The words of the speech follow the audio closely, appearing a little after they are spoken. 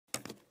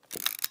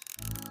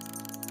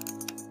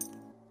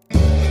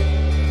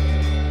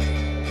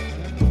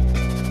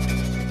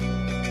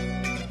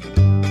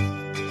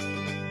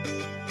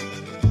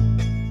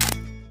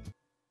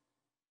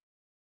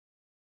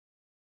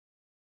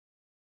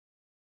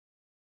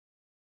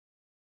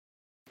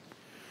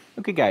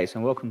Okay guys,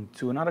 and welcome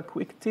to another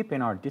quick tip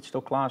in our digital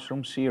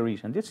classroom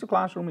series. And digital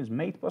classroom is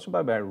made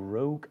possible by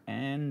Rogue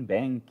and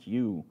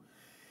BenQ.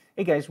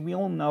 Hey guys, we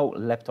all know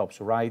laptops,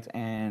 right?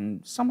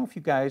 And some of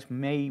you guys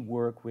may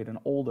work with an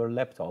older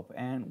laptop.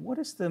 And what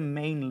is the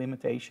main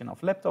limitation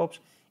of laptops?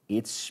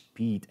 It's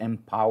speed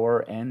and power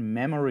and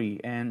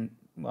memory and,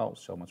 well,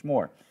 so much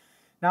more.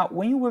 Now,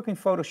 when you work in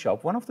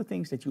Photoshop, one of the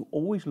things that you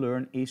always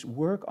learn is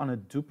work on a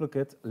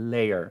duplicate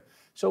layer.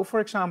 So for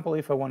example,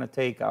 if I want to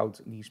take out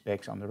these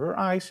bags under her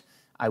eyes,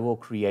 I will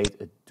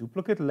create a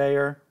duplicate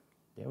layer.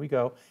 There we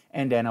go.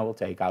 And then I will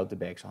take out the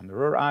bags under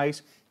her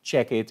eyes,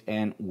 check it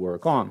and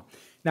work on.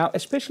 Now,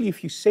 especially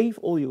if you save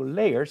all your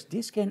layers,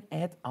 this can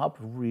add up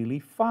really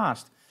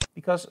fast.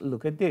 Because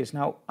look at this.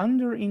 Now,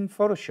 under in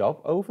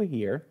Photoshop over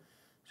here,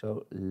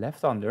 so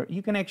left under,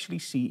 you can actually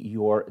see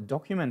your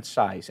document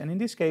size. And in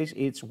this case,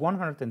 it's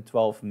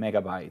 112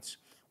 megabytes,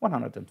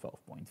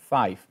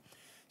 112.5.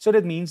 So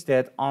that means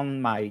that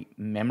on my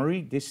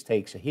memory, this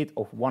takes a hit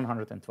of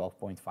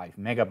 112.5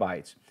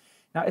 megabytes.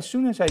 Now, as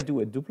soon as I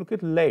do a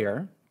duplicate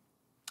layer,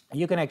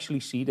 you can actually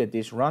see that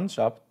this runs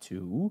up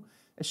to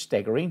a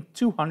staggering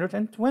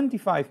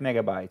 225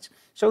 megabytes.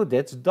 So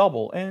that's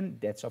double. And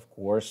that's, of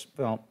course,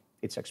 well,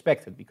 it's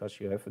expected because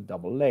you have a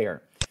double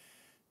layer.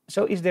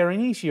 So is there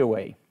an easier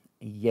way?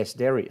 Yes,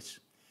 there is.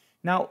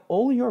 Now,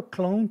 all your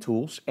clone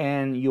tools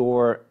and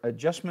your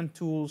adjustment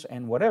tools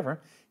and whatever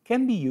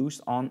can be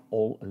used on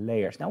all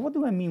layers. Now, what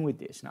do I mean with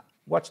this? Now,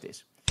 watch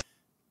this.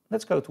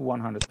 Let's go to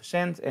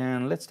 100%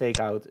 and let's take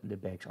out the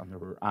bags under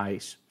her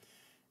eyes.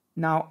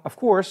 Now, of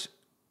course,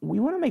 we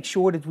want to make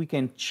sure that we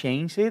can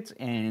change it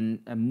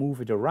and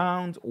move it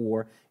around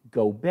or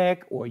go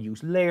back or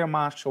use layer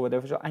masks or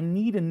whatever. So I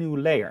need a new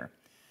layer.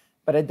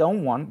 But I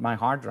don't want my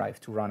hard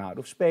drive to run out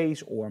of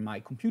space or my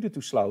computer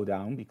to slow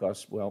down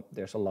because, well,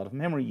 there's a lot of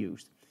memory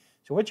used.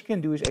 So what you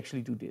can do is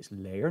actually do this,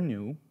 layer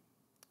new,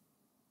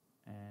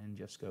 and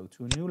just go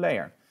to a new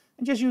layer.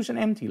 And just use an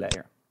empty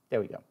layer.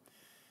 There we go.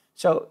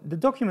 So the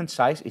document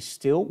size is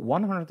still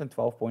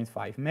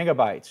 112.5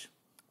 megabytes.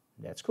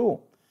 That's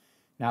cool.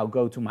 Now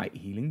go to my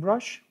healing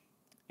brush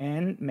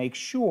and make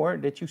sure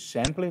that you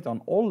sample it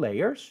on all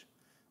layers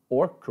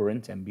or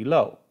current and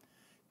below.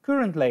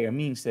 Current layer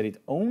means that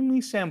it only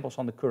samples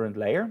on the current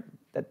layer.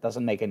 That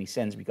doesn't make any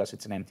sense because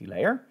it's an empty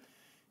layer.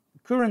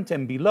 Current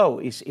and below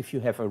is if you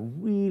have a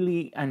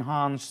really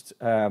enhanced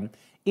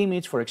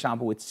image, for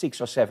example, with 6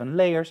 or 7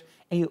 layers,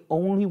 and you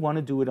only want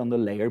to do it on the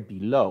layer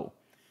below.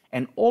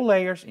 And all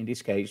layers, in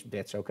this case,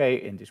 that's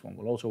okay, and this one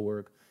will also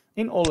work.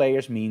 In all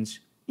layers means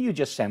you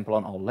just sample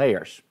on all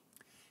layers.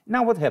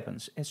 Now what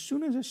happens? As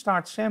soon as I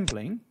start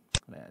sampling,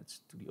 let's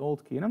do the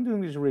Alt key, and I'm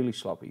doing this really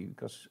sloppy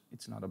because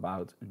it's not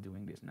about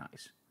doing this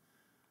nice.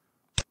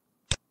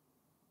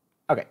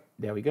 Okay,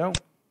 there we go.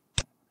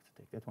 Let's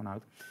take that one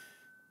out.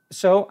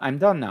 So I'm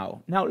done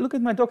now. Now look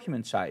at my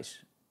document size.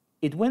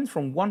 It went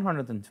from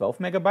 112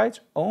 megabytes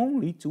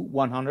only to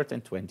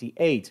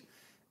 128.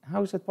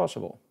 How is that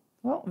possible?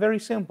 Well, very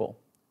simple.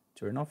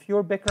 Turn off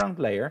your background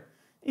layer.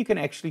 You can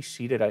actually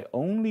see that I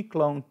only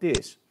cloned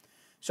this.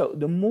 So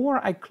the more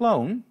I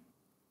clone,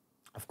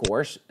 of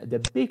course, the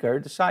bigger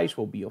the size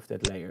will be of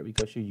that layer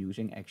because you're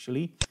using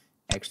actually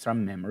extra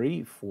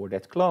memory for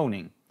that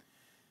cloning.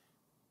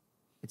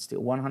 It's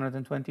still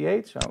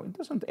 128, so it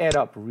doesn't add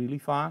up really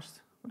fast.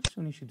 But as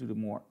soon as you do the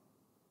more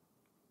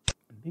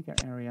bigger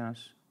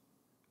areas,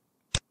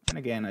 and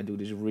again, I do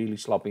this really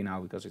sloppy now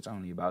because it's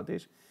only about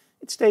this.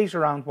 It stays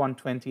around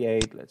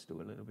 128. Let's do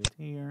a little bit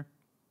here.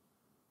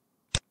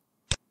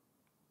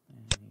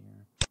 And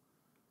here.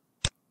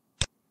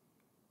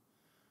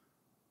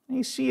 And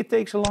you see it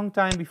takes a long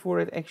time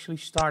before it actually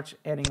starts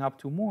adding up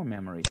to more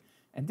memory.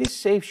 And this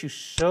saves you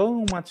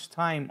so much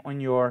time on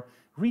your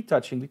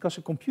retouching because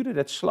a computer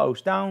that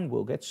slows down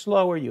will get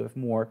slower. You have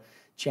more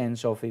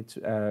chance of it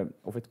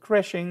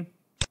crashing.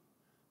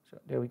 So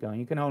there we go.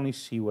 You can only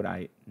see what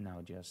I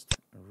now just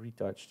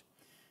retouched.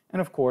 And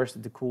of course,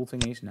 the cool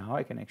thing is now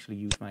I can actually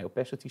use my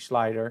opacity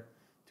slider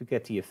to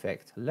get the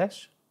effect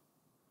less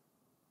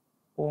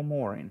or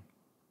more in.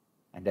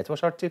 And that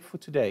was our tip for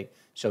today.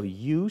 So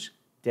use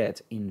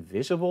that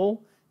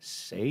invisible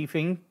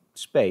saving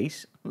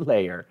space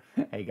layer.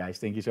 Hey guys,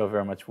 thank you so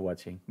very much for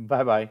watching.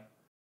 Bye bye.